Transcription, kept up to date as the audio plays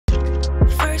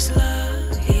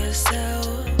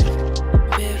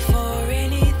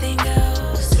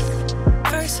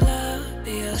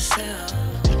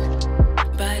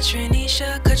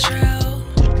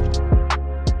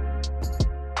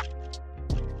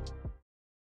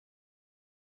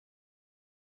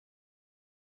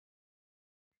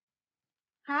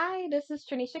Hi, this is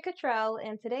Trinesha Cottrell,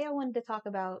 and today I wanted to talk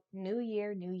about New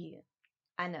Year, New You.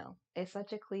 I know it's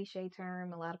such a cliche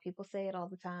term, a lot of people say it all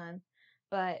the time,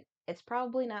 but it's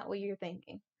probably not what you're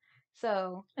thinking.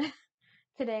 So,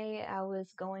 today I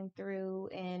was going through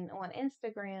and on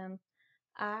Instagram,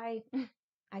 I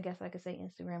I guess I could say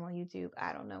Instagram on YouTube.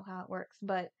 I don't know how it works,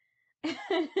 but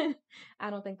I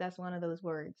don't think that's one of those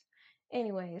words.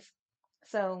 Anyways,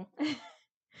 so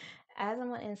as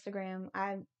I'm on Instagram,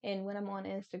 and when I'm on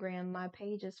Instagram, my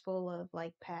page is full of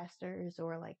like pastors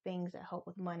or like things that help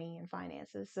with money and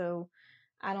finances. So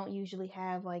I don't usually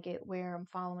have like it where I'm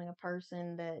following a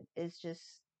person that is just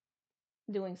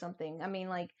doing something. I mean,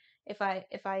 like if I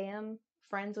am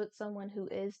friends with someone who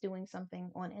is doing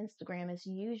something on Instagram, it's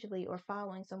usually or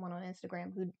following someone on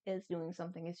Instagram who is doing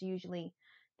something, it's usually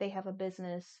they have a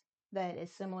business that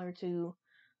is similar to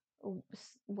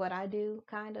what I do,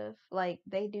 kind of. Like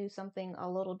they do something a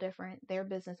little different. Their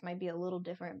business might be a little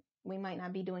different. We might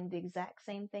not be doing the exact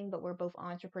same thing, but we're both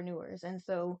entrepreneurs. And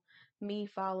so, me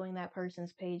following that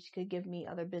person's page could give me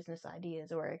other business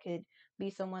ideas, or it could be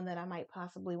someone that I might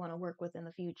possibly want to work with in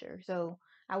the future. So,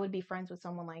 I would be friends with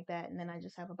someone like that. And then I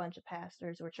just have a bunch of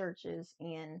pastors or churches,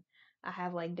 and I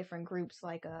have like different groups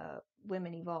like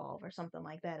Women Evolve or something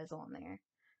like that is on there.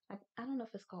 I don't know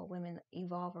if it's called Women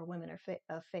Evolve or Women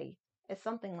of Faith. It's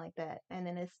something like that. And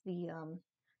then it's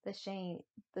the shame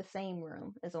the same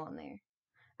room is on there.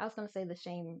 I was gonna say the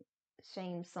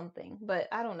shame something, but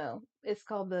I don't know. It's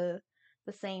called the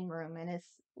same room, and it's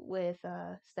with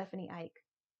Stephanie Ike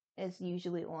is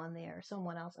usually on there.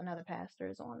 Someone else, another pastor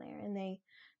is on there, and they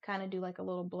kind of do like a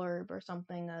little blurb or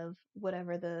something of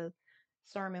whatever the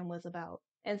sermon was about.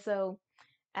 And so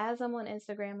as I'm on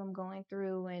Instagram, I'm going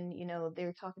through and,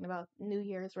 they're talking about New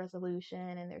Year's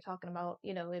resolution and they're talking about,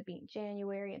 it being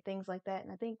January and things like that.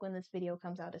 And I think when this video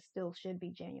comes out, it still should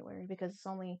be January because it's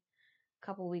only a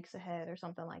couple weeks ahead or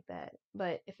something like that.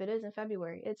 But if it is in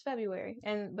February, it's February.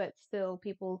 But still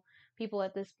people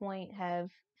at this point have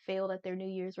failed at their New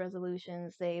Year's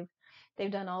resolutions. They've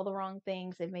done all the wrong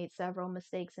things. They've made several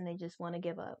mistakes and they just want to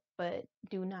give up. But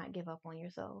do not give up on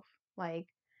yourself. Like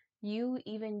you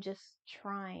even just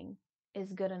trying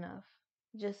is good enough.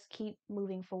 Just keep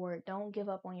moving forward. Don't give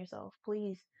up on yourself.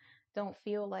 Please don't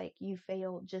feel like you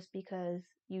failed just because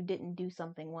you didn't do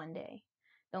something one day.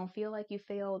 Don't feel like you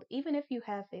failed, even if you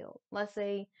have failed. Let's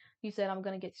say you said, I'm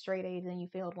going to get straight A's and you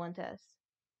failed one test.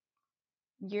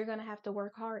 You're going to have to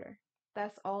work harder.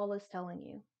 That's all it's telling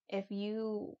you. If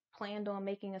you planned on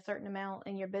making a certain amount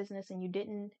in your business and you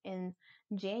didn't in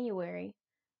January,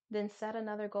 then set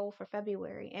another goal for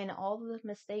February. And all the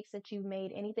mistakes that you've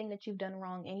made, anything that you've done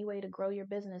wrong, any way to grow your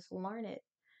business, learn it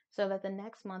so that the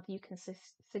next month you can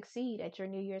succeed at your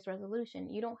New Year's resolution.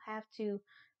 You don't have to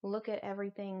look at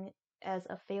everything as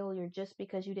a failure just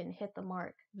because you didn't hit the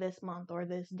mark this month or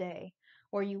this day,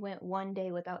 or you went one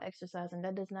day without exercising.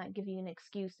 That does not give you an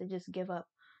excuse to just give up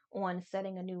on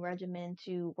setting a new regimen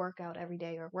to work out every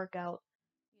day or work out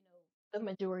the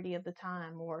majority of the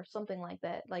time or something like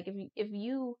that. Like if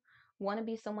you want to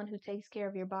be someone who takes care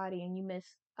of your body and you miss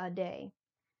a day,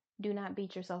 do not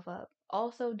beat yourself up.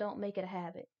 Also, don't make it a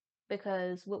habit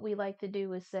because what we like to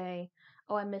do is say,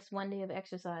 "Oh, I missed one day of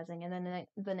exercising," and then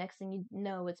the next thing you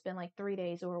know, it's been like 3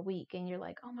 days or a week, and you're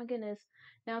like, "Oh my goodness,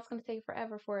 now it's going to take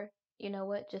forever for." You know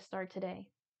what? Just start today.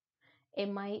 It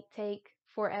might take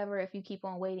forever if you keep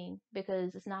on waiting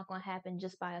because it's not going to happen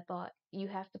just by a thought. You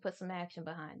have to put some action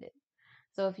behind it.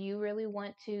 So if you really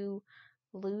want to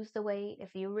lose the weight,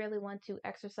 if you really want to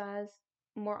exercise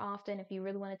more often, if you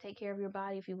really want to take care of your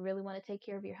body, if you really want to take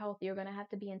care of your health, you're going to have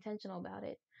to be intentional about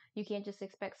it. You can't just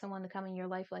expect someone to come in your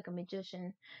life like a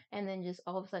magician and then just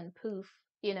all of a sudden poof,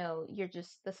 you're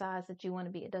just the size that you want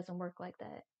to be. It doesn't work like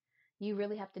that. You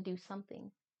really have to do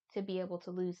something to be able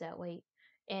to lose that weight.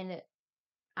 And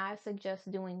I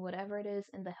suggest doing whatever it is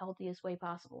in the healthiest way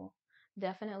possible.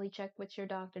 Definitely check with your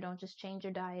doctor. Don't just change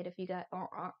your diet if you got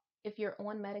or if you're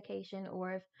on medication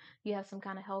or if you have some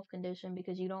kind of health condition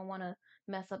because you don't want to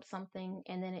mess up something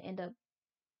and then it end up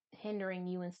hindering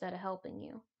you instead of helping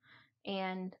you.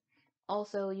 And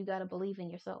also, you got to believe in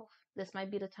yourself. This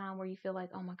might be the time where you feel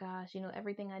like, oh my gosh,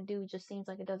 everything I do just seems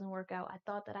like it doesn't work out. I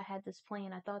thought that I had this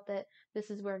plan. I thought that this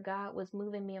is where God was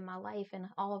moving me in my life. And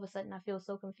all of a sudden, I feel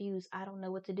so confused. I don't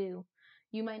know what to do.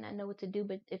 You might not know what to do,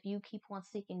 but if you keep on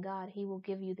seeking God, He will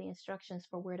give you the instructions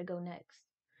for where to go next.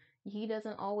 He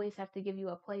doesn't always have to give you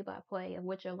a play by play of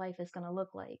what your life is going to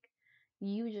look like.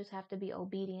 You just have to be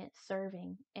obedient,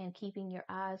 serving, and keeping your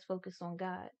eyes focused on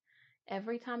God.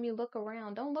 Every time you look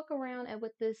around, don't look around at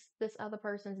what this other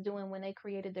person's doing when they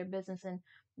created their business and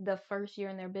the first year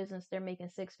in their business they're making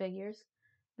six figures.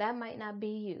 That might not be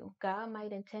you. God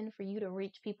might intend for you to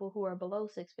reach people who are below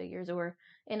six figures or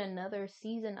in another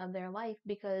season of their life,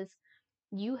 because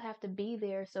you have to be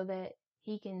there so that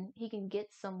he can get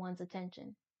someone's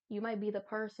attention. You might be the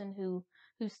person who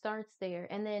starts there,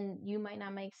 and then you might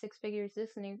not make six figures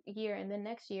this year, and then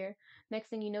next year, next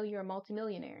thing you know, you're a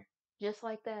multimillionaire. Just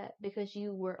like that, because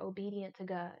you were obedient to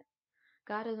God.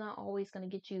 God is not always going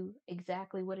to get you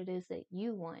exactly what it is that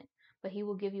you want, but he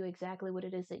will give you exactly what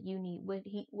it is that you need,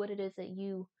 what it is that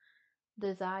you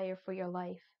desire for your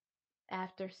life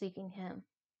after seeking him.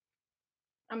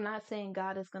 I'm not saying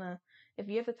God is going to, if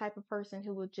you're the type of person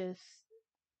who will just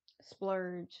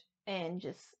splurge and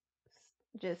just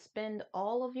spend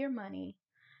all of your money,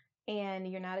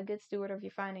 and you're not a good steward of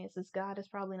your finances, God is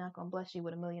probably not going to bless you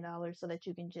with $1 million so that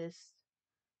you can just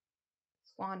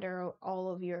squander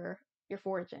all of your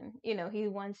fortune. He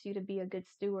wants you to be a good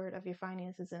steward of your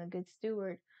finances and a good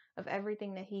steward of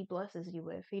everything that he blesses you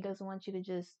with. He doesn't want you to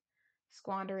just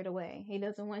squander it away. He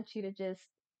doesn't want you to just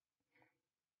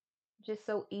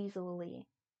so easily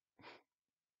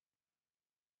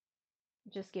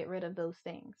just get rid of those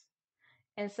things.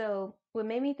 And so what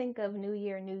made me think of New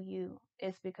Year, New You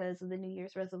is because of the New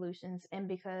Year's resolutions, and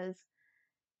because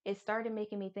it started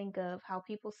making me think of how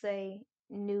people say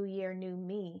New Year, New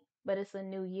Me, but it's a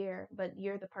new year, but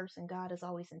you're the person God has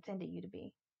always intended you to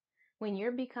be. When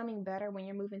you're becoming better, when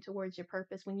you're moving towards your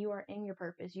purpose, when you are in your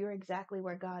purpose, you're exactly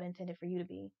where God intended for you to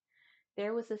be.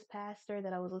 There was this pastor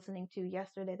that I was listening to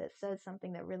yesterday that said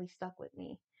something that really stuck with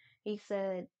me. He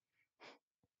said,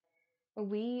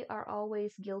 we are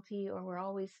always guilty, or we're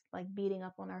always like beating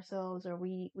up on ourselves, or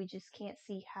we just can't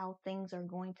see how things are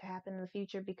going to happen in the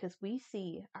future because we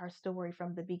see our story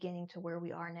from the beginning to where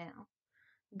we are now.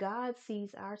 God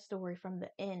sees our story from the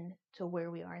end to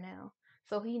where we are now.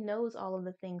 So he knows all of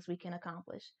the things we can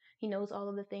accomplish. He knows all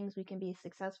of the things we can be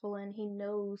successful in. He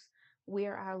knows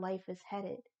where our life is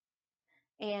headed.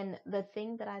 And the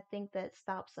thing that I think that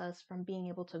stops us from being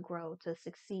able to grow, to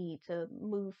succeed, to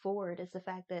move forward is the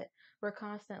fact that we're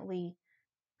constantly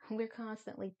we're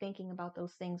constantly thinking about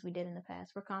those things we did in the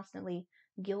past. We're constantly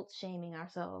guilt shaming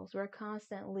ourselves. We're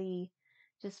constantly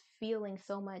just feeling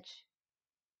so much.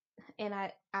 And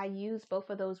I use both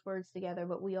of those words together,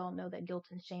 but we all know that guilt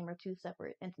and shame are two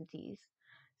separate entities.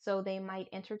 So they might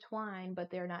intertwine, but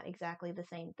they're not exactly the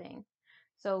same thing.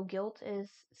 So guilt is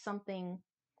something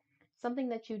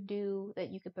that you do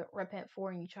that you could repent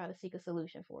for and you try to seek a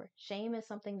solution for. Shame is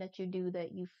something that you do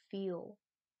that you feel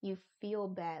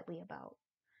badly about.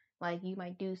 Like you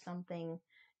might do something,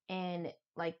 and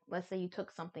like let's say you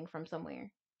took something from somewhere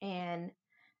and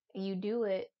you do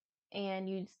it, and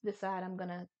you decide, I'm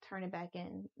gonna turn it back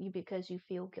in you because you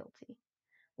feel guilty.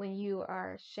 When you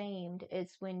are shamed,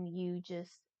 it's when you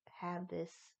just have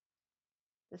this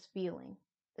feeling,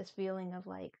 this feeling of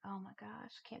like, oh my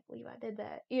gosh, can't believe I did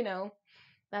that.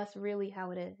 That's really how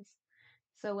it is.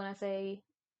 So when I say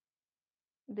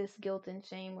this guilt and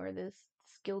shame, or this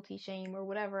guilty shame, or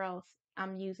whatever else,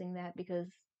 I'm using that because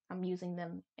I'm using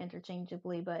them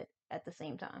interchangeably, but at the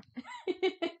same time.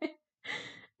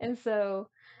 And so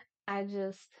I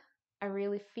just, I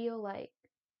really feel like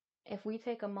if we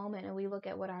take a moment and we look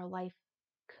at what our life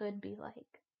could be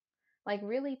like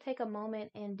really take a moment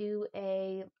and do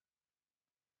a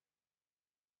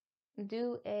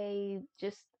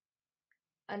just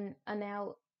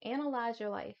analyze your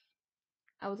life.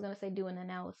 I was going to say do an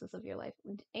analysis of your life.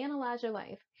 Analyze your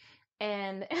life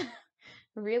and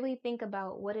really think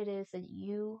about what it is that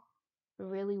you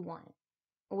really want.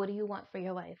 What do you want for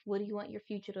your life? What do you want your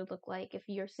future to look like? If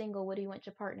you're single, what do you want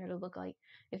your partner to look like?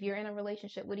 If you're in a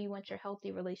relationship, what do you want your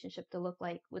healthy relationship to look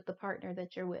like with the partner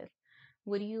that you're with?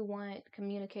 What do you want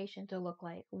communication to look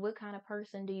like? What kind of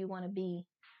person do you want to be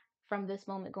from this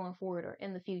moment going forward or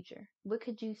in the future? What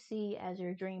could you see as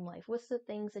your dream life? What's the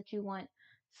things that you want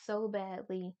so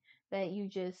badly that you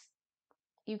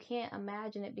can't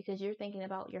imagine it because you're thinking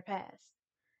about your past?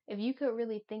 If you could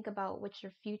really think about what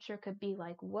your future could be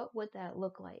like, what would that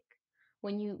look like?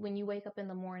 When you wake up in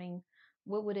the morning,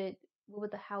 what would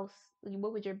the house,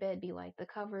 what would your bed be like? The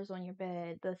covers on your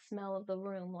bed, the smell of the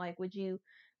room, like would you,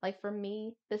 like for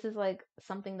me, this is like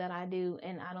something that I do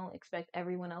and I don't expect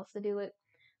everyone else to do it,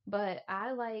 but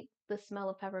I like the smell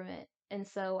of peppermint. And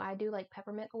so I do like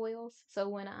peppermint oils. So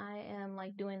when I am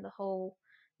like doing the whole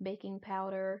baking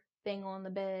powder thing on the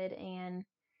bed and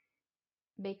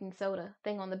baking soda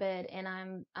thing on the bed, and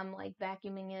I'm like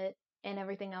vacuuming it and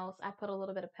everything else, I put a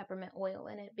little bit of peppermint oil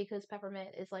in it because peppermint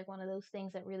is like one of those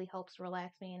things that really helps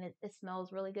relax me, and it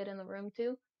smells really good in the room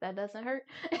too. That doesn't hurt.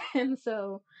 And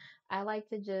so I like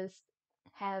to just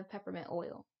have peppermint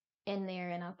oil in there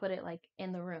and I put it like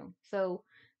in the room. So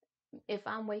if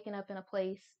I'm waking up in a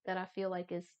place that I feel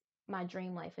like is my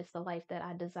dream life, it's the life that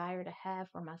I desire to have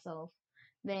for myself,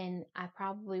 then I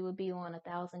probably would be on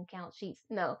 1,000 count sheets.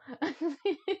 No,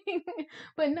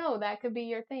 but no, that could be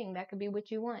your thing. That could be what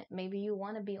you want. Maybe you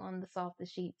want to be on the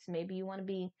softest sheets. Maybe you want to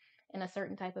be in a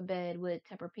certain type of bed with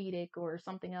Tempur-Pedic or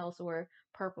something else or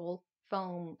purple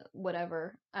foam,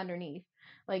 whatever underneath.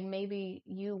 Like maybe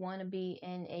you want to be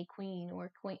in a queen,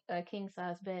 a king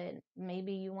size bed.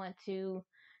 Maybe you want to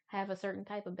have a certain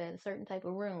type of bed, a certain type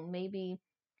of room. Maybe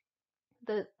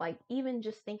the like even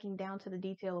just thinking down to the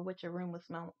detail of what your room would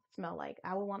smell like.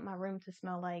 I would want my room to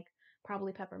smell like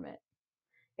probably peppermint.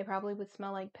 It probably would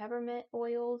smell like peppermint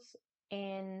oils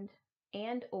and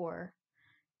or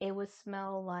it would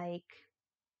smell like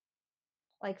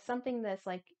something that's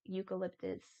like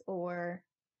eucalyptus or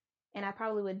and I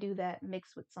probably would do that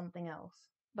mixed with something else.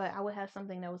 But I would have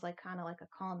something that was like kind of like a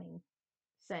calming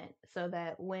scent so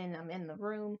that when I'm in the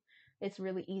room, it's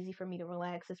really easy for me to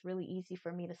relax. It's really easy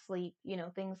for me to sleep,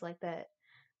 things like that.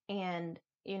 And,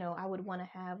 I would want to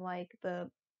have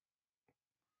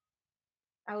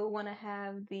I would want to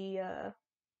have the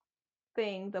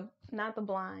not the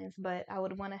blinds, but I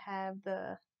would want to have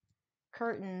the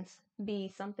curtains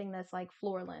be something that's like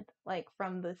floor length, like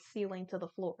from the ceiling to the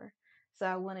floor. So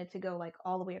I wanted to go like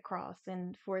all the way across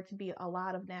and for it to be a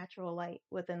lot of natural light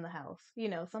within the house,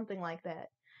 something like that.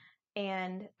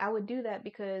 And I would do that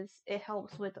because it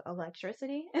helps with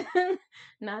electricity.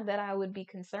 Not that I would be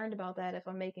concerned about that if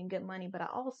I'm making good money, but I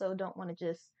also don't want to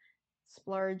just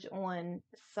splurge on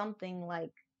something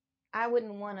like I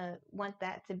wouldn't want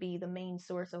that to be the main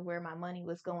source of where my money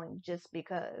was going just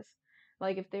because.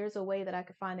 Like if there's a way that I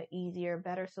could find an easier,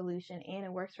 better solution and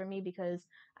it works for me because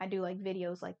I do like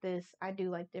videos like this. I do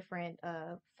like different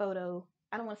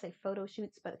I don't want to say photo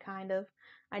shoots, but kind of.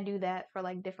 I do that for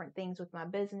like different things with my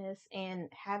business and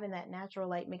having that natural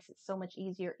light makes it so much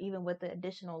easier even with the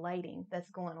additional lighting that's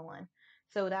going on.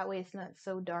 So that way it's not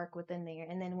so dark within there.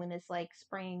 And then when it's like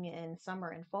spring and summer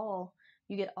and fall,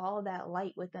 you get all of that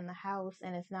light within the house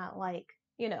and it's not like,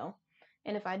 you know,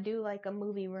 and if I do like a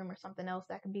movie room or something else,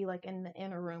 that could be like in the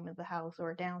inner room of the house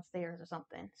or downstairs or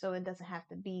something. So it doesn't have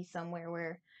to be somewhere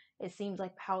where it seems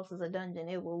like the house is a dungeon.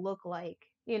 It will look like,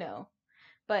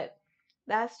 but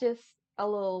that's just a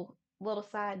little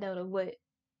side note of what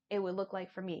it would look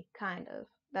like for me, kind of.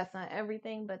 That's not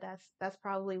everything, but that's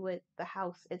probably what the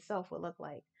house itself would look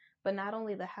like. But not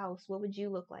only the house, what would you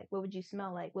look like? What would you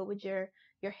smell like? What would your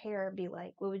hair be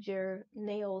like? What would your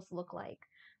nails look like?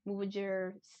 What would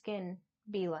your skin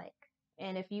be like?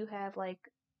 And if you have like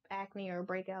acne or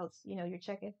breakouts, you're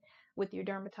checking with your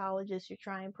dermatologist, you're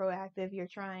trying proactive, you're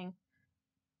trying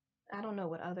I don't know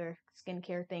what other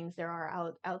skincare things there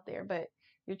are out there, but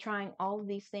you're trying all of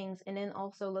these things and then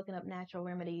also looking up natural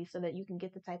remedies so that you can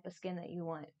get the type of skin that you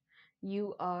want.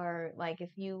 You are like if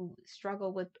you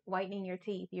struggle with whitening your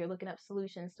teeth, you're looking up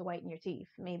solutions to whiten your teeth.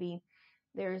 Maybe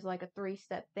there's like a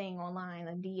 3-step thing online,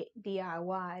 a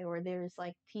DIY, or there's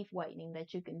like teeth whitening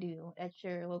that you can do at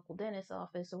your local dentist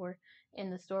office or in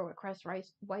the store with Crest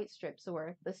White Strips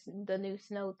or the new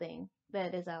snow thing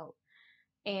that is out.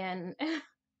 And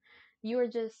you are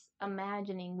just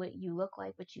imagining what you look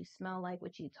like, what you smell like,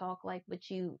 what you talk like, what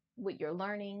you're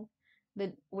learning,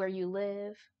 where you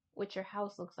live, what your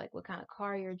house looks like, what kind of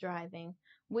car you're driving,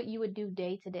 what you would do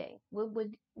day to day. What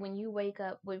would when you wake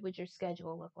up, what would your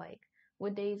schedule look like?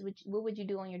 What would you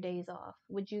do on your days off?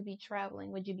 Would you be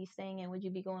traveling? Would you be staying in? Would you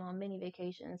be going on mini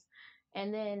vacations?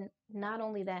 And then not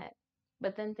only that,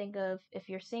 but then think of if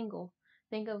you're single,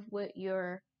 think of what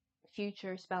your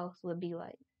future spouse would be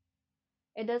like.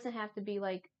 It doesn't have to be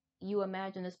like you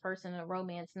imagine this person in a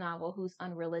romance novel who's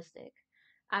unrealistic.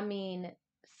 I mean,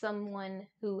 someone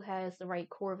who has the right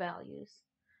core values.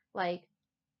 Like,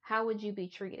 how would you be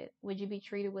treated? Would you be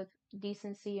treated with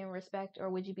decency and respect, or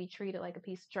would you be treated like a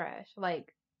piece of trash?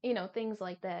 Like, things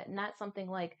like that. Not something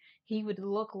like he would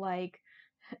look like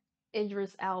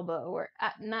Idris Alba, or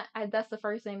not. That's the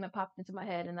first thing that popped into my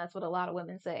head, and that's what a lot of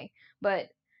women say. But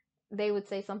they would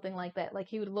say something like that, like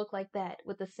he would look like that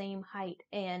with the same height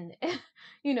and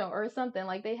or something.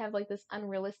 Like they have like this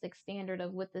unrealistic standard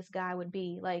of what this guy would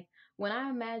be like. When I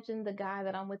imagine the guy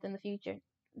that I'm with in the future,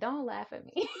 don't laugh at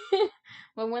me.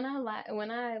 But when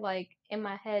I like in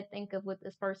my head think of what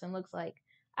this person looks like,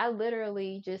 I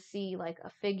literally just see like a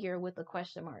figure with a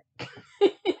question mark.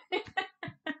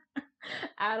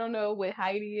 I don't know what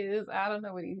height he is. I don't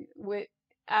know what he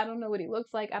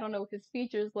looks like. I don't know what his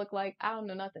features look like. I don't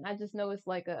know nothing. I just know it's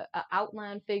like a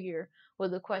outline figure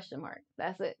with a question mark.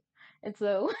 That's it. And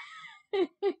so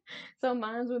so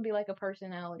mine would be like a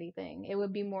personality thing. It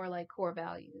would be more like core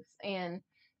values. And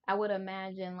I would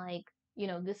imagine like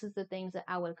this is the things that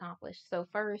I would accomplish. So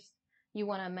first, you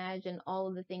want to imagine all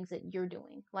of the things that you're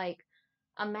doing. Like,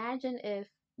 imagine if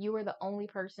you were the only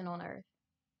person on earth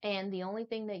and the only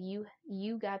thing that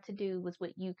you got to do was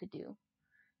what you could do.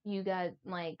 You got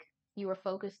like you were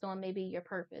focused on maybe your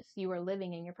purpose. You were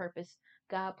living in your purpose.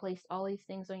 God placed all these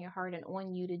things on your heart and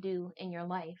on you to do in your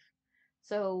life.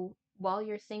 So while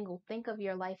you're single, think of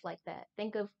your life like that.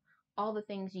 Think of all the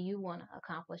things you want to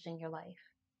accomplish in your life.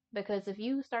 Because if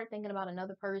you start thinking about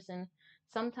another person,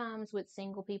 sometimes with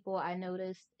single people, I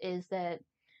noticed is that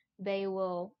they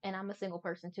will, and I'm a single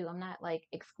person too. I'm not like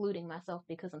excluding myself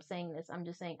because I'm saying this. I'm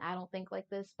just saying I don't think like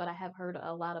this, but I have heard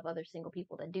a lot of other single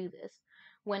people that do this.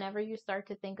 Whenever you start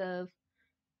to think of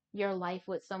your life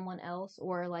with someone else,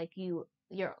 or like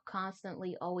you're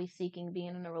constantly always seeking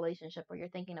being in a relationship, or you're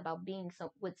thinking about being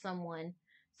with someone,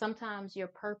 sometimes your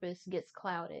purpose gets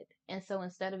clouded. And so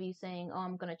instead of you saying, oh,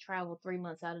 I'm going to travel 3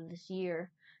 months out of this year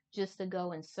just to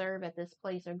go and serve at this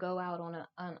place, or go out on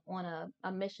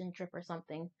a mission trip or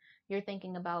something, you're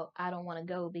thinking about, I don't want to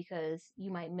go because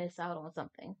you might miss out on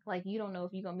something. Like, you don't know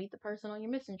if you're going to meet the person on your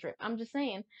mission trip. I'm just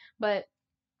saying. But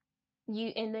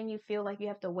and then you feel like you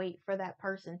have to wait for that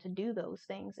person to do those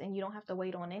things, and you don't have to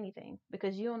wait on anything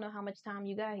because you don't know how much time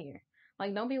you got here.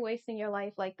 Like, don't be wasting your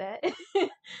life like that.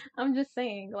 I'm just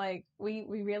saying, like, we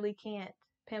really can't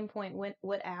pinpoint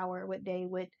what hour, what day,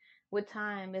 what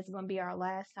time is going to be our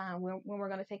last time, when we're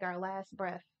going to take our last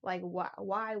breath. Like,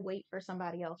 why wait for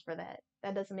somebody else for that?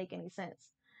 That doesn't make any sense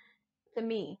to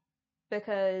me,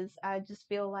 because I just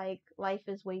feel like life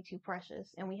is way too precious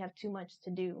and we have too much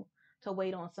to do to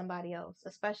wait on somebody else,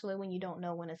 especially when you don't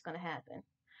know when it's going to happen.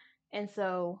 And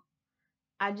so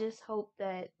I just hope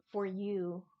that for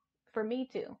you, for me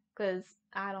too, because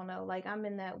I don't know, like, I'm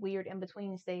in that weird in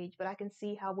between stage, but I can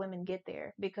see how women get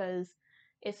there because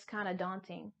it's kind of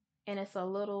daunting, and it's a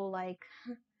little like,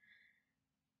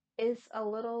 I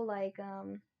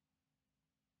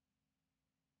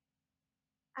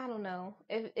don't know,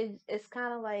 it's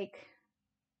kind of like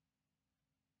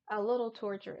a little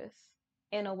torturous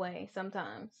in a way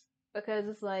sometimes, because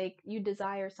it's like you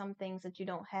desire some things that you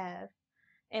don't have.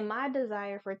 And my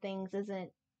desire for things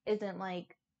isn't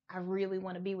like I really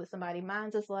want to be with somebody.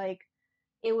 Mine's just like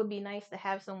it would be nice to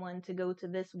have someone to go to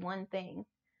this one thing,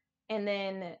 and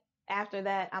then after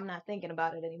that I'm not thinking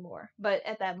about it anymore. But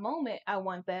at that moment I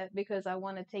want that because I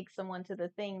want to take someone to the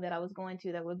thing that I was going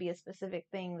to, that would be a specific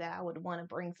thing that I would want to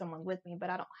bring someone with me, but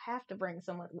I don't have to bring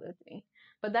someone with me.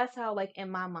 But that's how, like,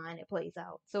 in my mind it plays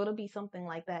out. So it'll be something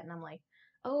like that, and I'm like,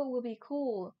 oh, it would be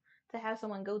cool to have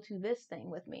someone go to this thing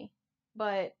with me.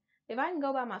 But if I can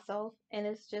go by myself and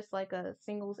it's just like a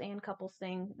singles and couples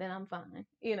thing, then I'm fine.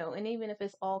 And even if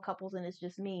it's all couples and it's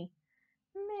just me,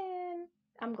 man,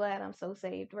 I'm glad I'm so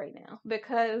saved right now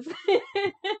because,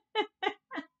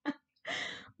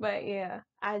 but yeah,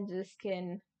 I just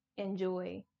can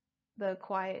enjoy the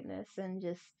quietness and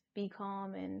just be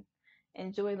calm and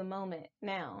enjoy the moment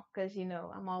now because,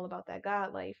 I'm all about that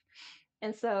God life.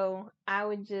 And so I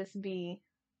would just be,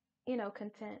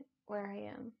 content where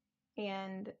I am.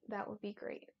 And that would be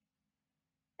great.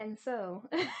 And so,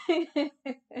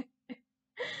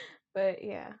 but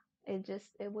yeah,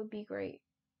 it would be great.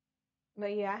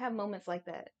 But yeah, I have moments like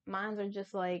that. Mines are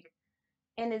just like,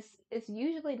 and it's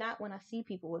usually not when I see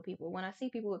people with people. When I see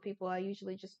people with people, I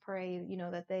usually just pray,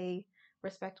 that they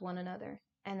respect one another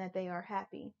and that they are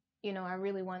happy. I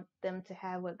really want them to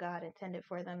have what God intended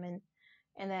for them,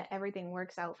 and that everything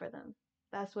works out for them.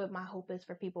 That's what my hope is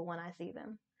for people when I see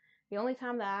them. The only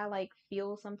time that I like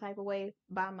feel some type of way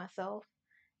by myself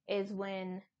is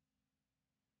when,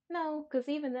 no, because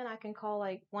even then I can call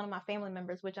like one of my family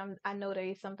members, which I know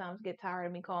they sometimes get tired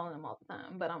of me calling them all the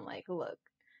time, but I'm like, look,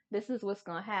 this is what's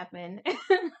gonna happen,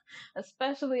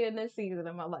 especially in this season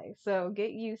of my life. So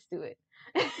get used to it.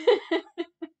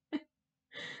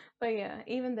 But yeah,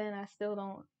 even then I still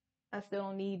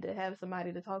don't need to have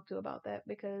somebody to talk to about that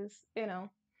because,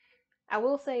 I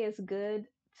will say it's good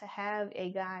to have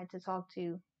a guy to talk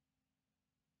to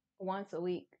once a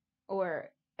week, or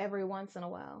every once in a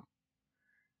while.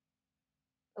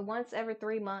 Once every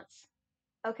 3 months.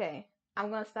 Okay, I'm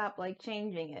gonna stop like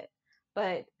changing it.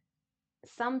 But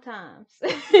sometimes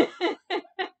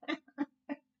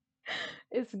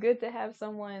it's good to have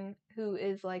someone who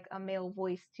is like a male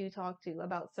voice to talk to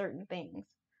about certain things.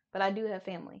 But I do have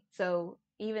family, so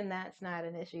even that's not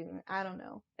an issue. I don't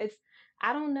know.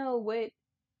 I don't know what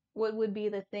would be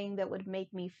the thing that would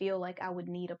make me feel like I would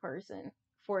need a person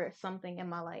for something in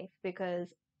my life,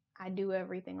 because I do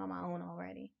everything on my own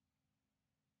already.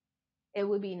 It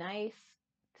would be nice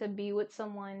to be with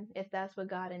someone if that's what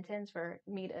God intends for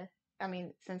me to, I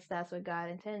mean, since that's what God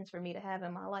intends for me to have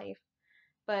in my life.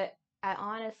 but I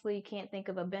honestly can't think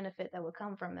of a benefit that would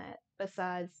come from that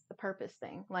besides the purpose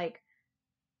thing. Like,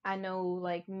 I know,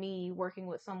 like, me working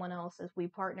with someone else, if we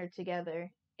partnered together,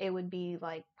 it would be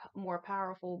like more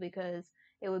powerful because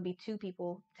it would be two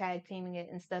people tag teaming it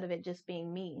instead of it just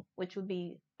being me, which would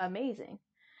be amazing.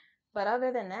 But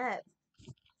other than that,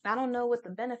 I don't know what the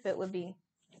benefit would be.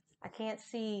 I can't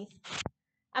see.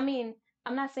 I mean,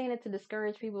 I'm not saying it to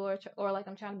discourage people or like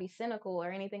I'm trying to be cynical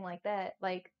or anything like that.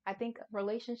 Like, I think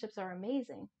relationships are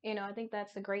amazing. I think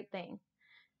that's a great thing.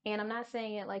 And I'm not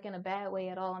saying it like in a bad way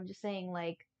at all. I'm just saying,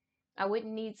 like, I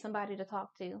wouldn't need somebody to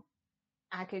talk to.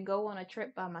 I could go on a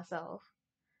trip by myself.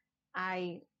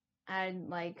 I I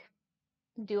like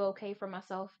do okay for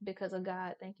myself because of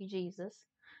God. Thank you, Jesus.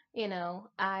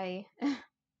 I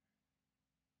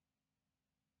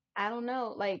don't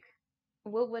know, like,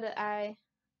 what would I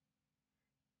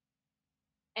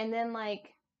and then, like,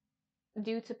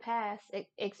 due to past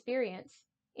experience,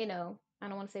 I don't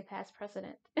want to say past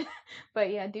precedent,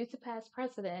 but yeah, due to past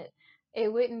precedent,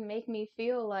 it wouldn't make me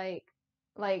feel like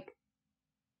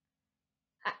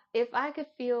if I could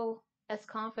feel as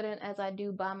confident as I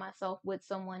do by myself with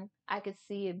someone, I could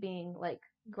see it being like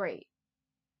great.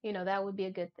 That would be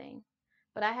a good thing.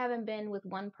 But I haven't been with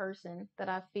one person that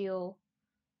I feel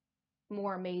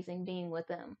more amazing being with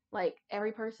them. Like,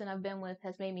 every person I've been with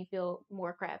has made me feel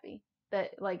more crappy.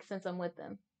 That, like, since I'm with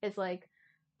them, it's like,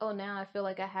 oh, now I feel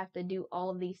like I have to do all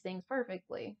of these things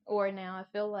perfectly, or now I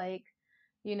feel like,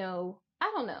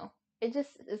 I don't know.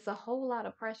 It's a whole lot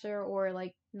of pressure, or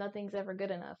like nothing's ever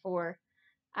good enough, or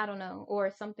I don't know,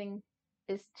 or something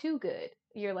is too good.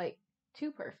 You're like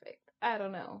too perfect. I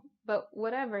don't know, but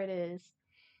whatever it is,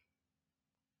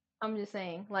 I'm just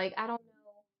saying, like, I don't know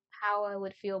how I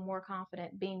would feel more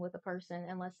confident being with a person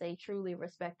unless they truly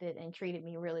respected and treated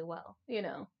me really well.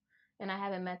 And I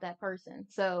haven't met that person.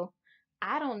 So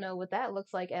I don't know what that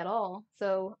looks like at all.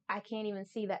 So I can't even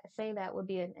say that would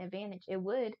be an advantage. It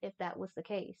would if that was the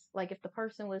case. Like, if the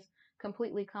person was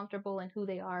completely comfortable in who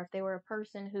they are, if they were a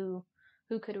person who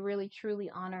could really truly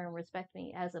honor and respect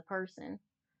me as a person,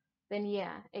 then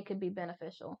yeah, it could be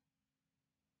beneficial.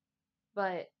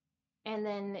 But and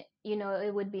then,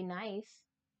 it would be nice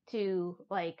to,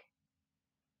 like,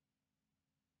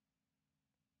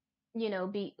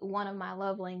 be one of my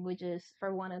love languages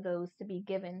for one of those to be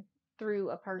given through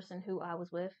a person who I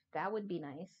was with. That would be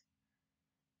nice.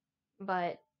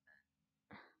 But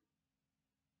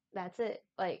that's it.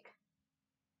 Like,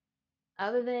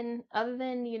 other than,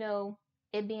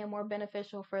 it being more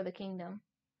beneficial for the kingdom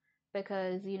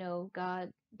because,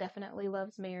 God definitely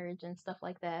loves marriage and stuff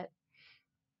like that.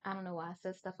 I don't know why I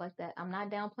said stuff like that. I'm not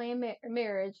downplaying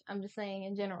marriage. I'm just saying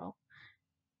in general.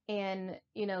 And,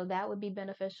 that would be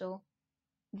beneficial.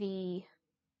 The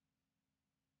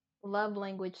love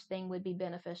language thing would be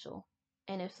beneficial.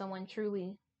 And if someone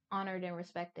truly honored and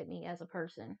respected me as a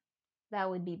person, that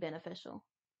would be beneficial.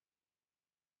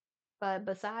 But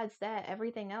besides that,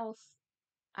 everything else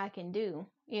I can do,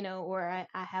 or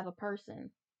I have a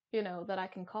person, that I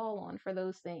can call on for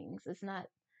those things. It's not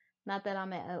that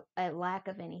I'm at lack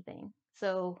of anything.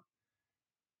 So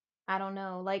I don't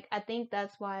know. Like, I think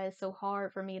that's why it's so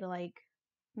hard for me to, like,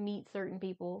 meet certain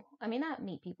people. I mean, not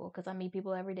meet people because I meet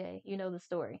people every day. You know the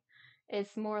story.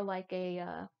 It's more like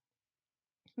a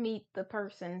meet the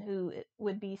person who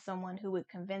would be someone who would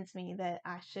convince me that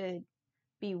I should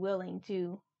be willing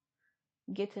to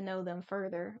get to know them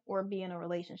further or be in a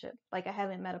relationship. Like, I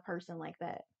haven't met a person like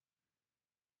that.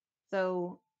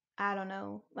 So I don't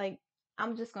know. Like,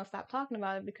 I'm just gonna stop talking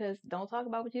about it because don't talk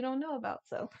about what you don't know about.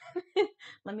 So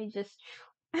let me just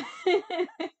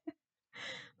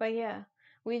but yeah,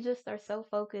 we just are so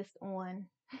focused on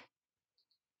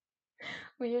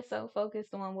we're just so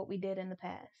focused on what we did in the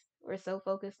past. We're so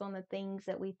focused on the things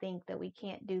that we think that we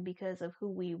can't do because of who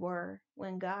we were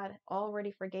when God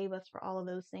already forgave us for all of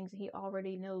those things. He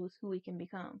already knows who we can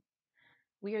become.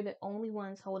 We are the only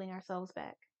ones holding ourselves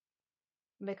back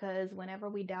because whenever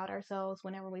we doubt ourselves,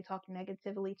 whenever we talk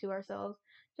negatively to ourselves,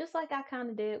 just like I kind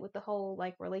of did with the whole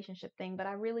like relationship thing, but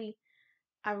I really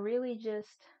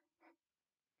just,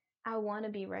 I want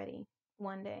to be ready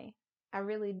one day. I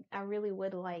really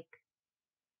would like,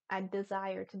 I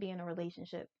desire to be in a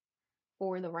relationship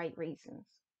for the right reasons.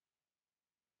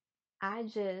 I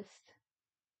just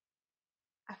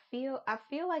I feel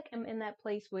like I'm in that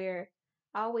place where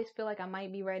I always feel like I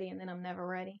might be ready and then I'm never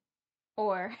ready.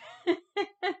 Or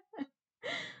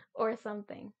or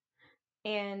something.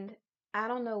 And I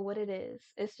don't know what it is.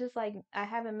 It's just like I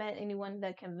haven't met anyone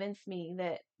that convinced me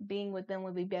that being with them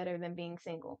would be better than being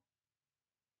single.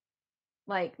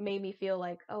 Like, made me feel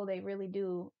like, oh, they really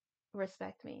do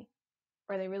respect me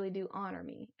or they really do honor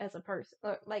me as a person.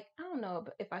 Or like, I don't know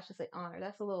if I should say honor.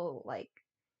 That's a little like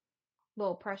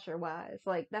little pressure wise.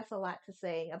 Like that's a lot to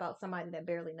say about somebody that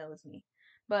barely knows me.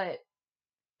 But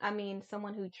I mean,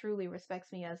 someone who truly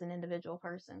respects me as an individual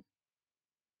person.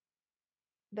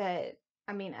 That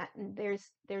I mean,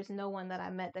 there's no one that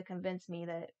I met that convinced me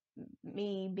that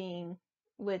me being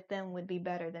with them would be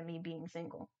better than me being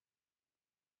single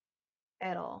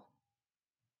at all.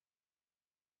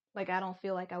 Like I don't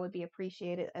feel like I would be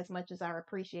appreciated as much as I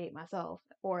appreciate myself,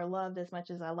 or loved as much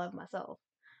as I love myself,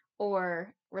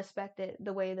 or respected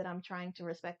the way that I'm trying to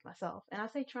respect myself. And I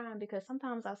say trying because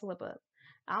sometimes I slip up.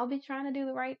 I'll be trying to do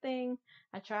the right thing.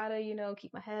 I try to,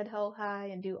 keep my head held high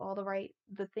and do all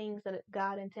the things that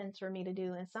God intends for me to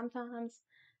do. And sometimes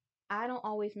I don't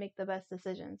always make the best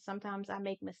decisions. Sometimes I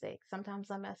make mistakes.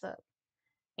 Sometimes I mess up.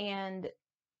 And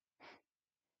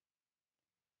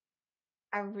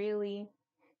I really,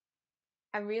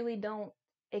 I really don't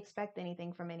expect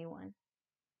anything from anyone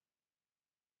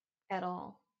at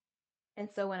all. And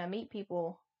so when I meet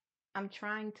people, I'm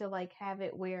trying to like have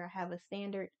it where I have a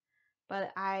standard,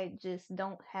 but I just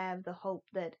don't have the hope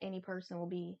that any person will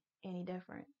be any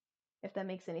different, if that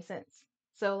makes any sense.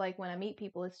 So like when I meet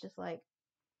people, it's just like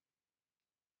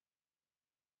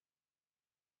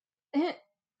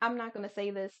I'm not going to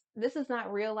say this. This is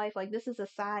not real life. Like this is a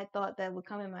side thought that would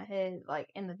come in my head like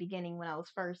in the beginning when I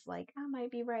was first like I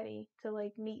might be ready to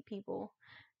like meet people.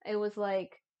 It was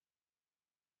like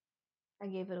I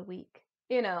gave it a week.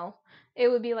 It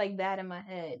would be like that in my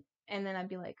head. And then I'd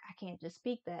be like, I can't just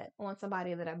speak that on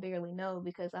somebody that I barely know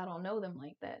because I don't know them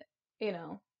like that, you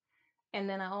know. And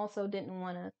then I also didn't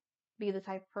want to be the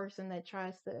type of person that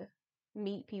tries to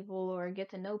meet people or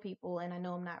get to know people and I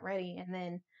know I'm not ready. And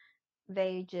then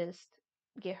they just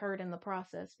get hurt in the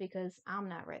process because I'm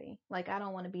not ready. Like, I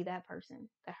don't want to be that person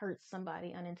that hurts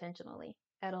somebody unintentionally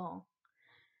at all.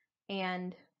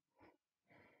 And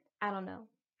I don't know.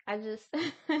 I just,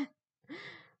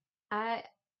 I,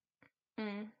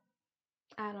 mm,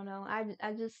 I don't know.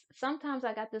 I just sometimes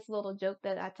I got this little joke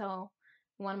that I tell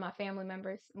one of my family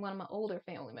members, one of my older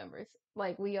family members.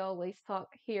 Like we always talk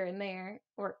here and there,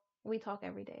 or we talk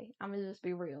every day. I'm gonna just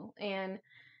be real. And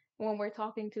when we're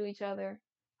talking to each other,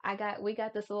 we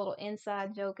got this little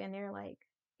inside joke, and they're like,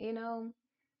 you know,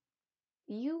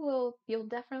 you'll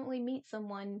definitely meet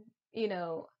someone,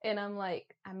 And I'm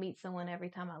like, I meet someone every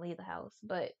time I leave the house,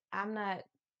 but I'm not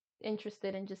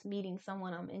interested in just meeting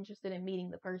someone. I'm interested in meeting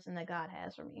the person that God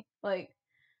has for me. Like,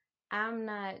 I'm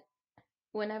not,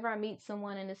 whenever I meet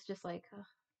someone and it's just like, ugh,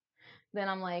 then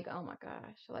I'm like, oh my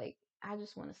gosh, like, I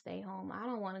just want to stay home. I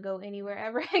don't want to go anywhere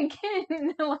ever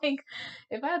again. Like,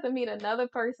 if I have to meet another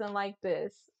person like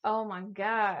this, oh my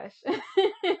gosh.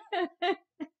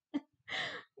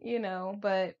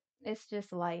 But it's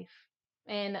just life.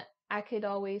 And I could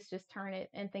always just turn it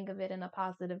and think of it in a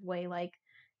positive way. Like,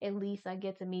 at least I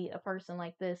get to meet a person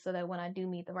like this so that when I do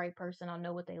meet the right person, I'll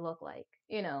know what they look like,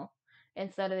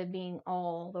 instead of it being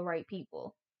all the right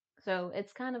people. So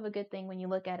it's kind of a good thing when you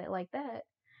look at it like that.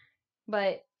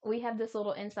 But we have this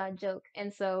little inside joke.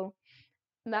 And so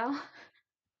now,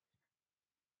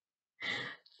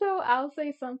 so I'll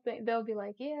say something. They'll be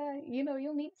like, yeah,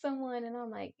 you'll meet someone. And I'm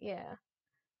like, yeah.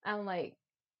 I'm like,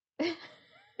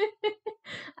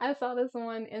 I saw this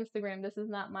on Instagram. This is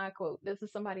not my quote. This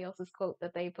is somebody else's quote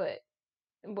that they put,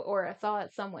 or I saw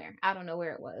it somewhere. I don't know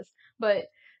where it was. But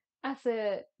I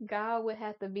said, God would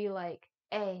have to be like,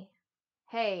 hey,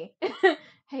 hey,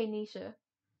 Nisha,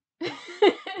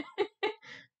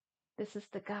 this is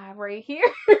the guy right here.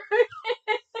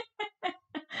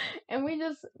 And we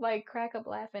just like crack up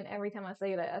laughing every time I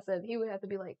say that. I said, he would have to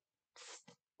be like,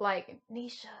 psst, like,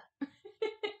 Nisha,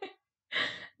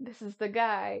 this is the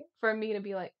guy, for me to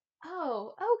be like,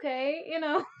 oh, okay.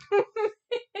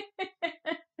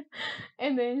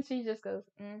 And then she just goes,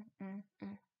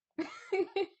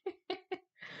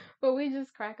 But we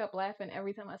just crack up laughing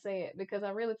every time I say it because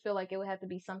I really feel like it would have to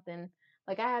be something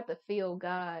like I had to feel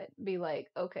God be like,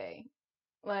 okay,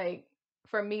 like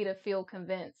for me to feel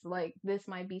convinced, like this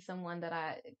might be someone that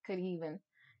I could even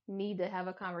need to have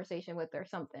a conversation with or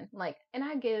something. Like, and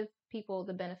I give people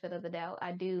the benefit of the doubt.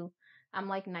 I do. I'm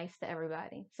like nice to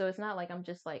everybody. So it's not like I'm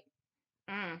just like,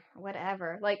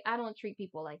 whatever. Like, I don't treat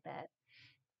people like that.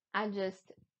 I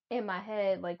just, in my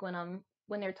head, like when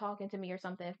they're talking to me or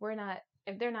something, if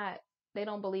they're not, they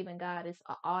don't believe in God, it's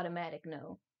an automatic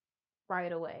no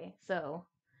right away. So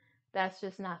that's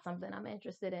just not something I'm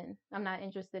interested in. I'm not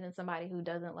interested in somebody who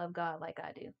doesn't love God like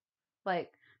I do.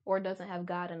 Like, or doesn't have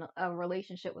God in a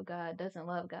relationship with God, doesn't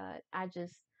love God.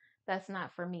 That's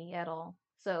not for me at all.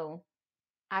 So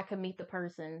I could meet the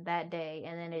person that day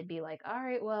and then it'd be like, all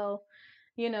right, well,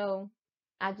 you know,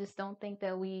 I just don't think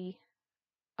that we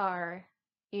are,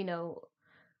 you know,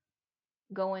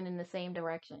 going in the same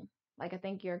direction. Like I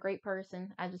think you're a great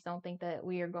person. I just don't think that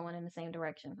we are going in the same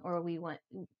direction or we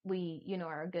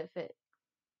are a good fit.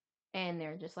 And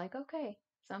they're just like, okay.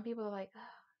 Some people are like,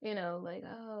 like,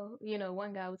 oh,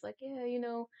 one guy was like, yeah,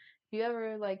 if you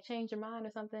ever like change your mind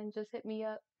or something, just hit me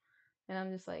up. And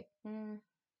I'm just like,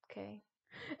 okay.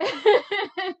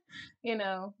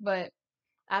 But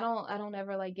I don't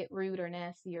ever like get rude or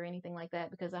nasty or anything like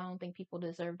that because I don't think people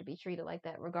deserve to be treated like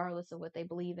that regardless of what they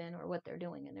believe in or what they're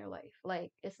doing in their life.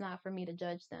 Like it's not for me to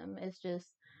judge them. It's just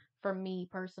for me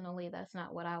personally that's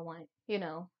not what I want.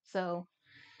 So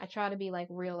I try to be like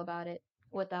real about it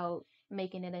without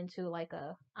making it into like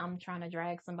a I'm trying to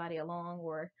drag somebody along,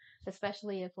 or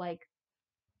especially if like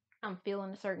I'm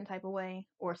feeling a certain type of way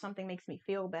or something makes me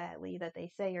feel badly that they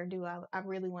say or do, I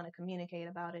really want to communicate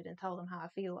about it and tell them how I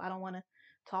feel. I don't want to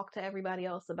talk to everybody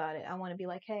else about it. I want to be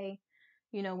like, hey,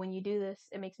 when you do this,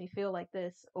 it makes me feel like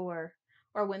this, or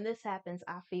when this happens,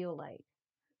 I feel like.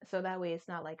 So that way it's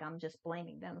not like I'm just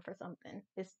blaming them for something.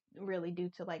 It's really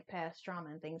due to like past trauma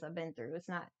and things I've been through. It's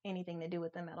not anything to do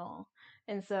with them at all.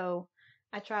 And so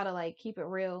I try to like keep it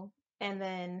real. And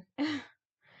then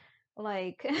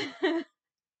like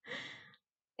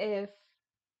if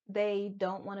they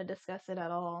don't want to discuss it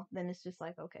at all, then it's just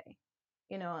like, okay,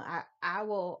 I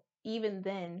will even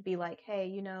then be like,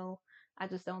 hey, I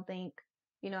just don't think,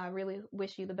 I really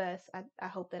wish you the best. I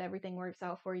hope that everything works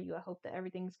out for you. I hope that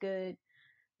everything's good.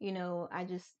 I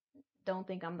just don't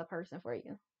think I'm the person for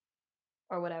you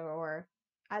or whatever. Or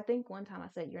I think one time I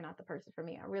said, you're not the person for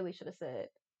me. I really should have said,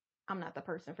 I'm not the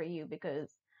person for you because,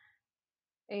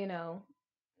 you know,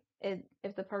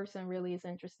 if the person really is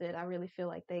interested, I really feel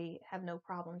like they have no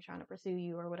problem trying to pursue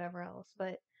you or whatever else.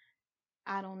 But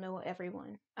I don't know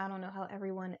everyone. I don't know how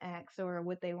everyone acts or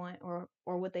what they want or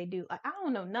what they do. Like I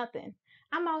don't know nothing.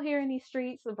 I'm out here in these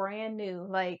streets brand new.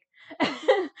 Like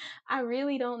I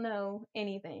really don't know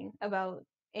anything about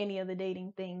any of the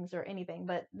dating things or anything,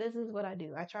 but this is what I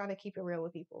do. I try to keep it real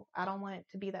with people. I don't want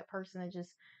to be that person that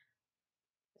just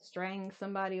string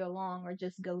somebody along or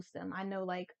just ghost them. I know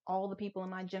like all the people in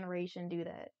my generation do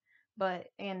that, but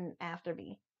and after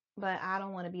me. But I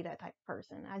don't want to be that type of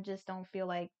person. I just don't feel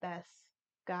like that's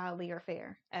godly or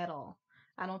fair at all.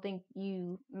 I don't think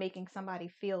you making somebody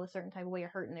feel a certain type of way or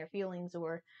hurting their feelings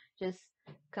or just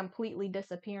completely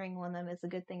disappearing on them is a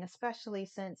good thing, especially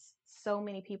since so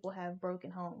many people have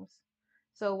broken homes.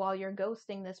 So while you're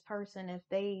ghosting this person, if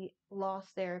they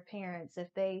lost their parents, if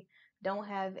they don't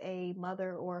have a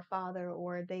mother or a father,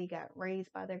 or they got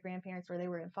raised by their grandparents, or they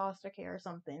were in foster care or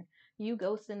something, you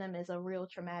ghosting them is a real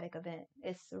traumatic event.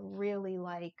 It's really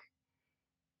like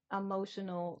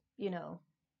emotional,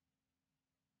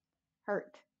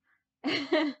 hurt.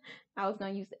 I was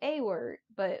going to use the A word,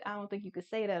 but I don't think you could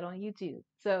say that on YouTube.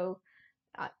 So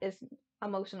it's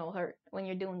emotional hurt when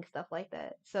you're doing stuff like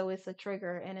that. So it's a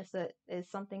trigger, and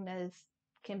it's something that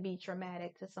can be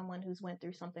traumatic to someone who's went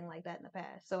through something like that in the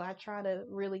past. So I try to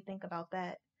really think about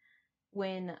that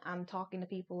when I'm talking to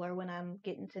people or when I'm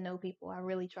getting to know people. I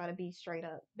really try to be straight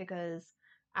up because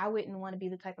I wouldn't want to be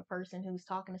the type of person who's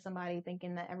talking to somebody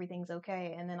thinking that everything's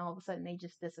okay and then all of a sudden they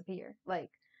just disappear. Like,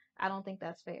 I don't think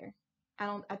that's fair.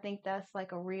 I think that's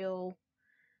like a real,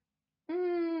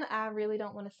 I really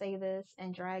don't want to say this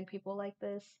and drag people like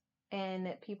this and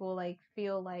that people like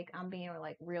feel like I'm being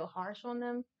like real harsh on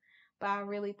them. But I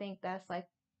really think that's like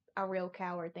a real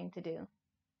coward thing to do.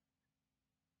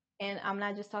 And I'm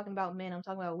not just talking about men, I'm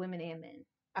talking about women and men.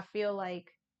 I feel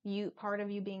like part of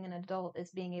you being an adult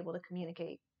is being able to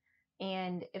communicate.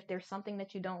 And if there's something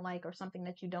that you don't like or something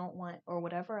that you don't want or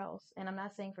whatever else, and I'm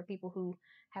not saying for people who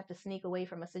have to sneak away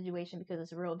from a situation because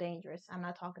it's real dangerous. I'm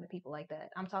not talking to people like that.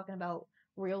 I'm talking about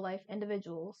real life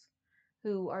individuals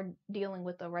who are dealing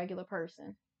with a regular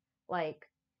person. Like,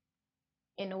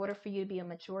 in order for you to be a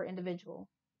mature individual,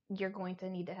 you're going to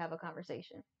need to have a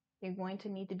conversation. You're going to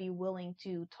need to be willing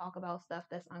to talk about stuff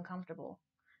that's uncomfortable.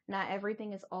 Not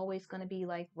everything is always going to be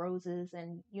like roses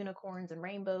and unicorns and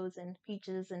rainbows and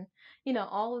peaches and,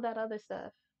 all of that other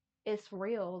stuff. It's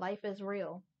real. Life is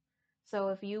real. So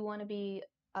if you want to be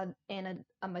a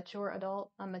mature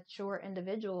adult, a mature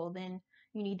individual, then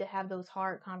you need to have those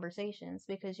hard conversations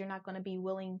because you're not going to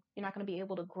be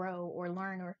able to grow or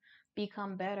learn or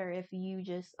become better if you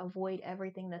just avoid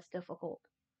everything that's difficult.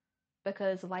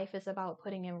 Because life is about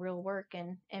putting in real work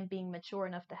and being mature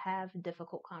enough to have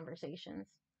difficult conversations.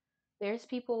 There's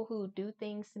people who do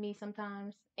things to me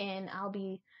sometimes and I'll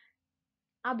be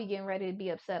getting ready to be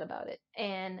upset about it.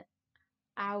 And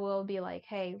I will be like,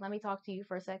 hey, let me talk to you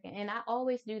for a second. And I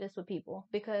always do this with people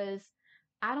because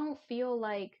I don't feel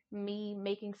like me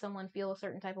making someone feel a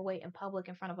certain type of way in public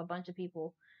in front of a bunch of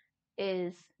people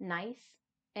is nice,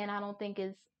 and I don't think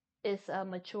is a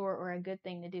mature or a good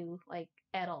thing to do, like,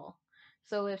 at all.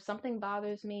 So if something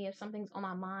bothers me, if something's on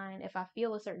my mind, if I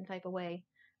feel a certain type of way,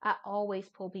 I always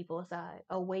pull people aside,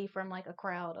 away from like a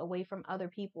crowd, away from other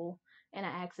people, and I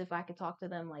ask if I could talk to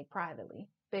them like privately,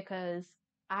 because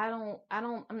I'm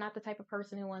not the type of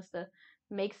person who wants to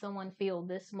make someone feel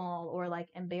this small, or like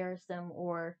embarrass them,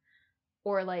 or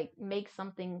like make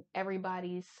something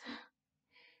everybody's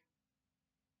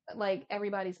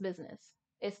business.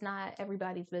 It's not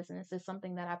everybody's business. It's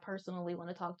something that I personally want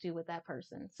to talk to with that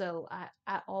person. So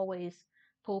I always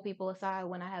pull people aside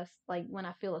when when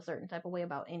I feel a certain type of way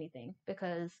about anything,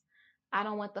 because I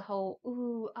don't want the whole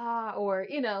ooh ah, or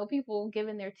people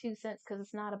giving their 2 cents, because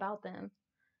it's not about them.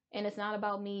 And it's not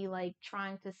about me like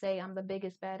trying to say I'm the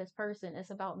biggest baddest person.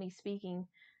 It's about me speaking,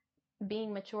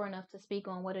 being mature enough to speak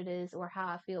on what it is or how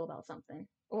I feel about something,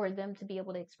 or them to be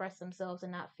able to express themselves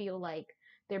and not feel like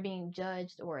they're being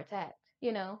judged or attacked.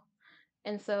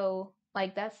 And so,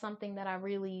 like, that's something that I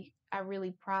really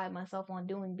pride myself on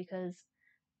doing, because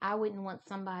I wouldn't want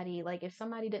somebody, like, if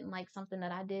somebody didn't like something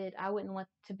that I did, I wouldn't want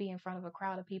to be in front of a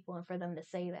crowd of people and for them to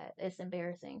say that. It's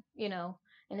embarrassing,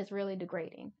 and it's really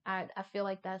degrading. I feel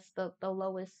like that's the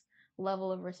lowest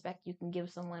level of respect you can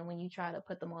give someone, when you try to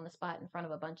put them on the spot in front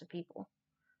of a bunch of people.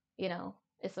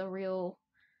 It's a real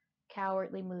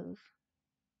cowardly move.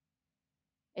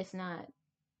 It's not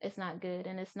it's not good,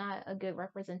 and it's not a good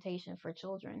representation for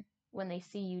children. When they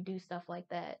see you do stuff like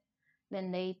that,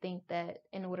 then they think that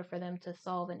in order for them to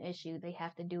solve an issue, they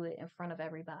have to do it in front of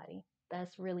everybody.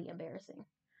 That's really embarrassing.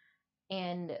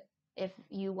 And if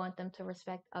you want them to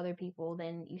respect other people,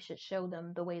 then you should show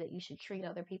them the way that you should treat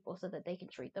other people, so that they can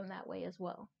treat them that way as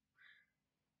well.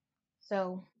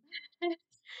 So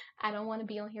I don't want to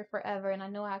be on here forever, and I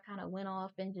know I kind of went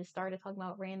off and just started talking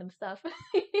about random stuff.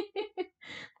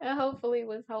 And hopefully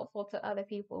was helpful to other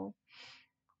people.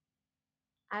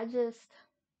 I just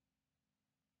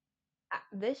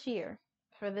this year,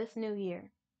 for this new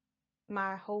year,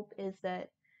 my hope is that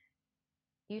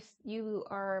you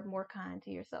are more kind to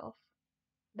yourself,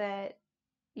 that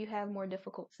you have more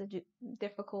difficult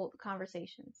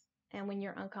conversations, and when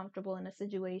you're uncomfortable in a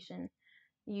situation,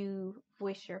 you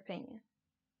voice your opinion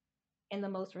in the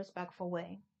most respectful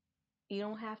way. You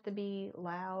don't have to be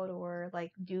loud or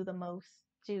like do the most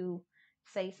to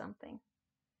say something.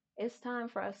 It's time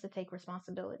for us to take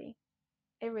responsibility.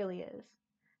 It really is.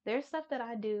 There's stuff that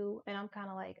I do and I'm kind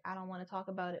of like, I don't want to talk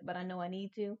about it, but I know I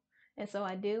need to. And so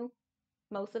I do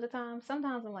most of the time.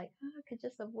 Sometimes I'm like, oh, I could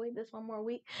just avoid this one more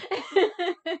week.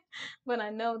 But I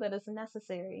know that it's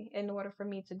necessary in order for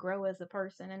me to grow as a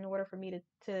person, in order for me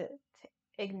to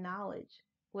acknowledge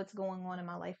what's going on in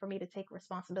my life, for me to take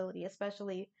responsibility,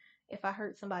 especially if I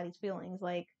hurt somebody's feelings.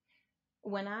 Like,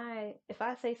 if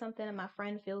I say something and my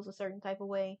friend feels a certain type of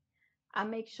way, I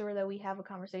make sure that we have a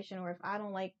conversation, or if I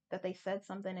don't like that they said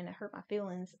something and it hurt my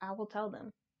feelings, I will tell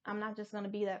them. I'm not just going to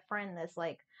be that friend that's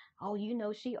like, oh,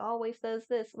 she always does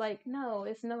this. Like, no,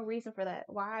 it's no reason for that.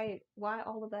 Why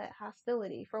all of that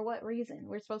hostility? For what reason?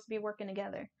 We're supposed to be working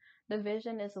together.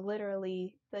 Division is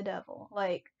literally the devil.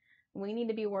 Like, we need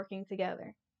to be working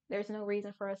together. There's no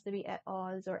reason for us to be at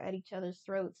odds or at each other's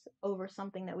throats over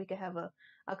something that we could have a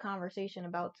conversation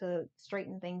about, to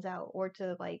straighten things out, or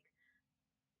to like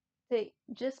to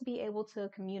just be able to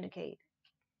communicate,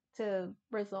 to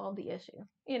resolve the issue.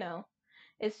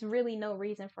 It's really no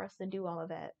reason for us to do all of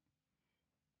that.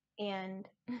 And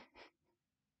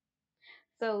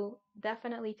so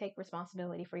definitely take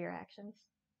responsibility for your actions.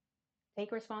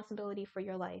 Take responsibility for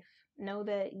your life. Know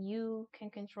that you can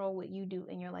control what you do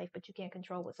in your life, but you can't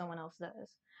control what someone else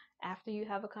does. After you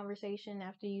have a conversation,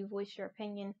 after you voice your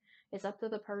opinion, it's up to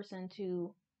the person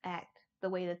to act the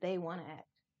way that they want to act.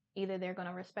 Either they're going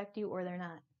to respect you or they're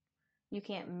not. You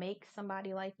can't make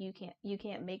somebody like you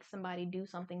can't make somebody do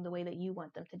something the way that you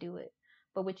want them to do it.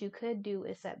 But what you could do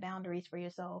is set boundaries for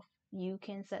yourself. You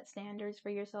can set standards for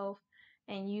yourself,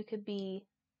 and you could be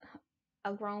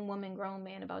a grown woman, grown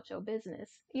man about your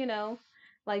business.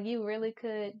 Like, you really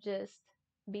could just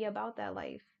be about that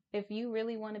life. If you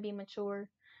really want to be mature,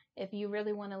 if you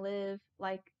really want to live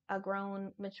like a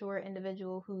grown, mature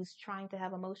individual who's trying to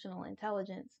have emotional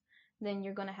intelligence, then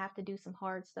you're going to have to do some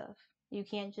hard stuff. You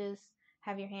can't just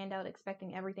have your hand out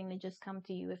expecting everything to just come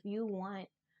to you. If you want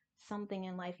something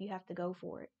in life, you have to go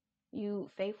for it.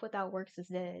 Faith without works is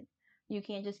dead. You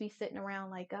can't just be sitting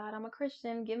around like, God, I'm a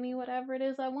Christian, give me whatever it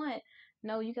is I want.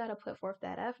 No, you got to put forth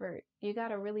that effort. You got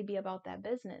to really be about that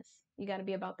business. You got to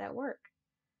be about that work.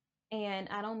 And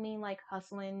I don't mean like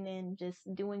hustling and just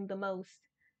doing the most.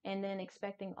 and then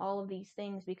expecting all of these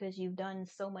things because you've done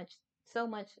so much,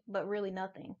 but really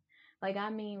nothing. Like, I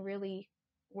mean, really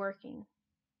working,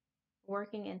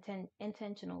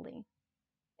 intentionally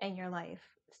in your life,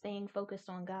 staying focused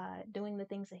on God, doing the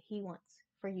things that He wants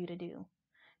for you to do,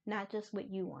 not just what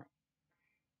you want.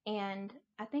 And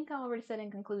I think I already said in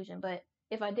conclusion, but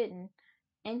if I didn't,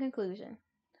 in conclusion,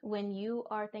 when you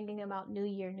are thinking about new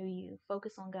year, new you,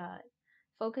 focus on God.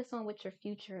 Focus on what your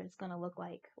future is going to look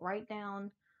like. Write down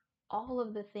all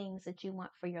of the things that you want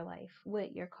for your life,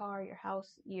 with your car, your house,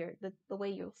 the way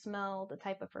you'll smell, the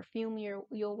type of perfume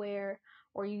you'll wear,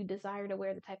 or you desire to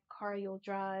wear, the type of car you'll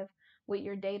drive, what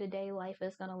your day-to-day life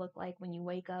is going to look like when you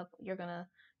wake up. You're going to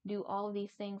do all of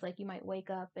these things, like you might wake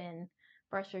up and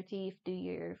brush your teeth, do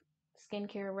your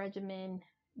skincare regimen,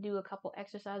 do a couple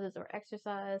exercises or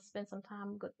exercise, spend some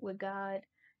time with God.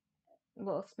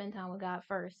 Well, spend time with God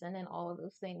first, and then all of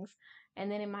those things. And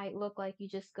then it might look like you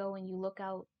just go and you look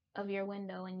out of your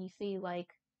window and you see, like,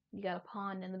 you got a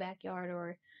pond in the backyard,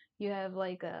 or you have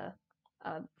like a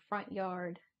front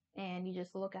yard, and you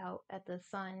just look out at the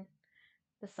sun,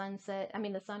 the sunset, I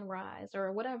mean, the sunrise,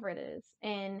 or whatever it is.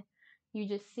 And you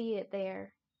just see it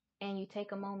there, and you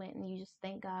take a moment and you just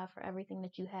thank God for everything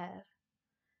that you have.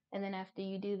 And then after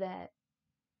you do that,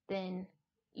 then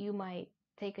you might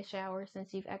take a shower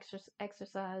since you've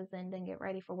exercised, and then get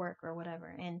ready for work or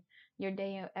whatever. And your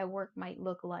day at work might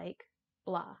look like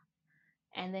blah.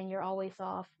 And then you're always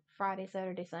off Friday,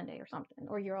 Saturday, Sunday or something.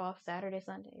 Or you're off Saturday,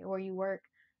 Sunday. Or you work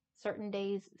certain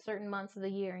days, certain months of the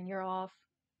year, and you're off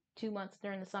 2 months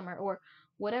during the summer, or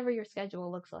whatever your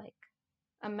schedule looks like.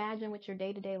 Imagine what your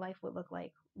day-to-day life would look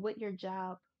like, what your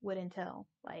job would entail.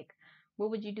 Like, what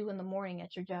would you do in the morning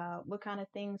at your job? What kind of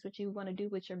things would you want to do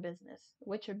with your business?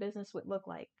 What your business would look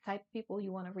like, the type of people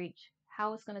you want to reach,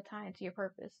 how it's going to tie into your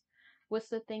purpose. What's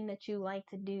the thing that you like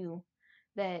to do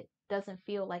that doesn't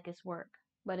feel like it's work,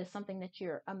 but it's something that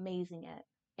you're amazing at?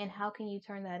 And how can you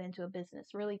turn that into a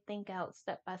business? Really think out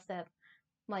step by step,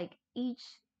 like each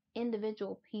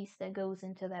individual piece that goes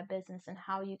into that business, and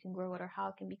how you can grow it, or how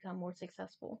it can become more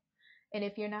successful. And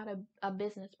if you're not a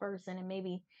business person, and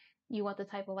maybe you want the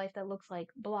type of life that looks like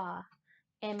blah,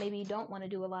 and maybe you don't want to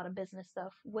do a lot of business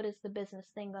stuff, what is the business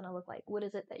thing going to look like? What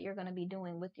is it that you're going to be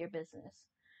doing with your business?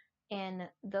 And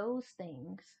those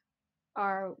things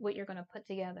are what you're going to put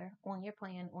together on your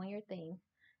plan, on your thing,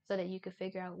 so that you could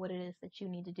figure out what it is that you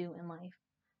need to do in life,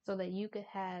 so that you could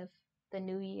have the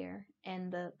new year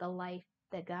and the life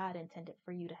that God intended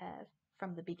for you to have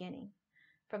from the beginning,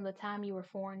 from the time you were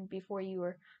formed, before you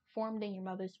were formed in your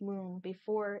mother's womb,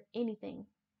 before anything.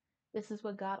 This is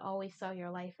what God always saw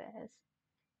your life as.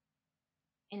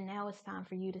 And now it's time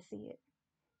for you to see it.